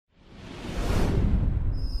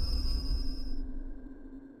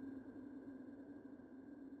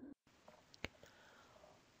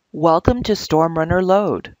Welcome to StormRunner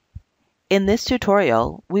Load. In this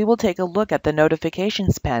tutorial, we will take a look at the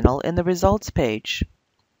Notifications panel in the Results page.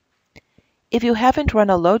 If you haven't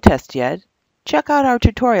run a load test yet, check out our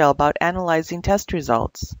tutorial about analyzing test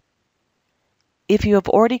results. If you have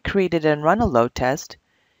already created and run a load test,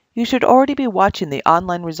 you should already be watching the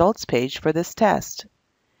online results page for this test.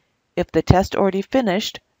 If the test already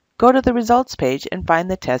finished, go to the results page and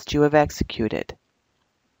find the test you have executed.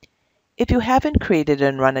 If you haven't created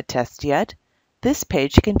and run a test yet, this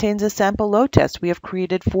page contains a sample load test we have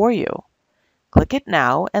created for you. Click it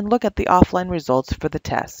now and look at the offline results for the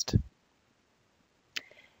test.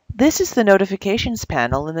 This is the Notifications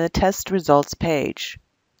panel in the Test Results page.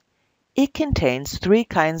 It contains three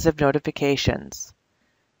kinds of notifications: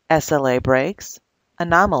 SLA breaks,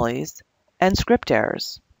 anomalies, and script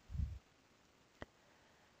errors.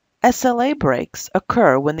 SLA breaks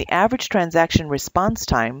occur when the average transaction response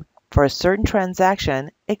time for a certain transaction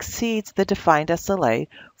exceeds the defined SLA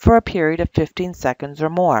for a period of 15 seconds or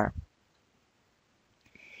more.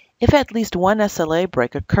 If at least one SLA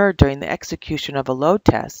break occurred during the execution of a load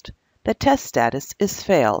test, the test status is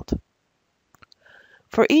failed.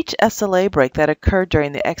 For each SLA break that occurred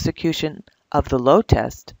during the execution of the load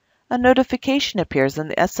test, a notification appears in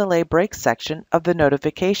the SLA break section of the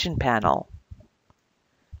notification panel.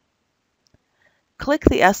 Click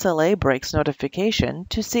the SLA breaks notification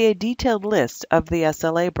to see a detailed list of the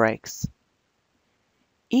SLA breaks.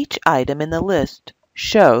 Each item in the list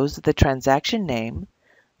shows the transaction name,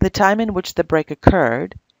 the time in which the break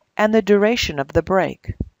occurred, and the duration of the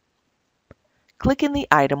break. Clicking the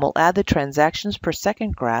item will add the transactions per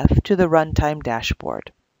second graph to the runtime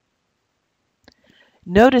dashboard.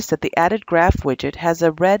 Notice that the added graph widget has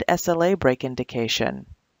a red SLA break indication.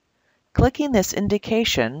 Clicking this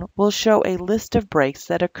indication will show a list of breaks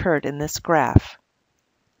that occurred in this graph.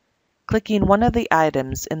 Clicking one of the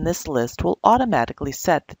items in this list will automatically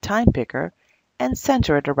set the time picker and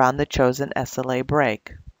center it around the chosen SLA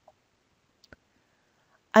break.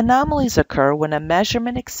 Anomalies occur when a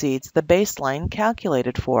measurement exceeds the baseline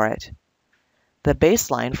calculated for it. The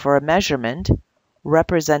baseline for a measurement,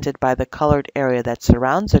 represented by the colored area that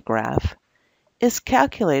surrounds a graph, is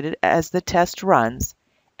calculated as the test runs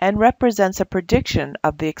and represents a prediction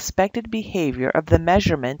of the expected behavior of the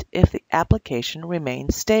measurement if the application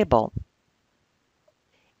remains stable.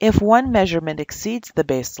 If one measurement exceeds the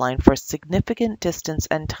baseline for a significant distance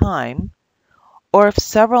and time, or if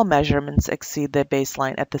several measurements exceed the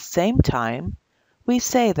baseline at the same time, we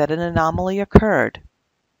say that an anomaly occurred.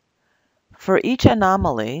 For each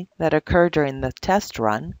anomaly that occurred during the test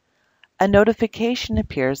run, a notification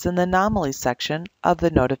appears in the Anomaly section of the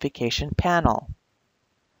notification panel.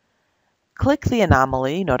 Click the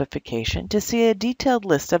Anomaly notification to see a detailed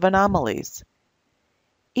list of anomalies.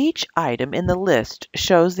 Each item in the list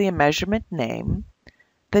shows the measurement name,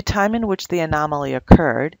 the time in which the anomaly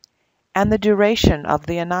occurred, and the duration of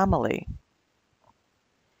the anomaly.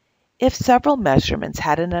 If several measurements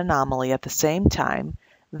had an anomaly at the same time,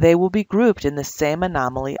 they will be grouped in the same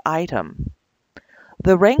anomaly item.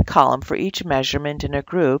 The rank column for each measurement in a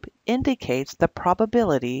group indicates the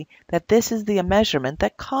probability that this is the measurement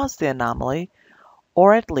that caused the anomaly,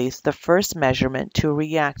 or at least the first measurement to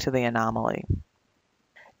react to the anomaly.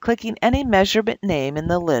 Clicking any measurement name in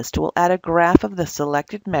the list will add a graph of the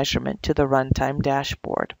selected measurement to the runtime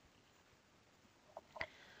dashboard.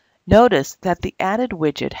 Notice that the added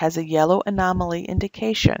widget has a yellow anomaly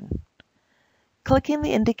indication. Clicking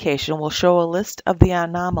the indication will show a list of the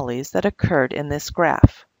anomalies that occurred in this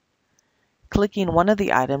graph. Clicking one of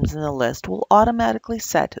the items in the list will automatically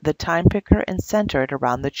set the time picker and center it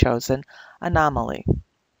around the chosen anomaly.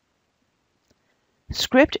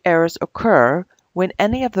 Script errors occur when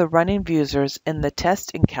any of the running users in the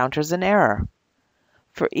test encounters an error.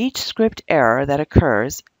 For each script error that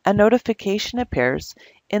occurs, a notification appears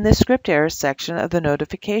in the script errors section of the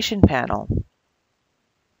notification panel.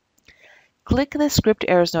 Click the script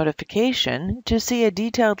errors notification to see a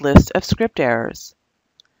detailed list of script errors.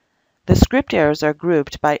 The script errors are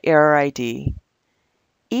grouped by error ID.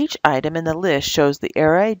 Each item in the list shows the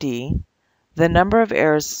error ID, the number of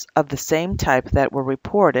errors of the same type that were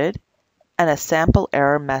reported, and a sample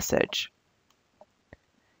error message.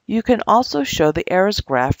 You can also show the errors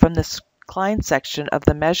graph from the client section of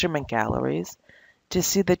the measurement galleries to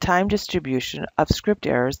see the time distribution of script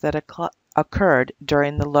errors that occurred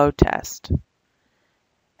during the load test.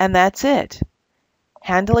 And that's it.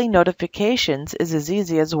 Handling notifications is as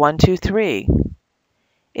easy as 1, 2, 3.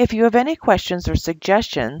 If you have any questions or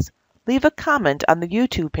suggestions, leave a comment on the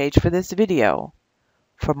YouTube page for this video.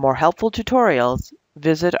 For more helpful tutorials,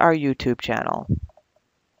 visit our YouTube channel.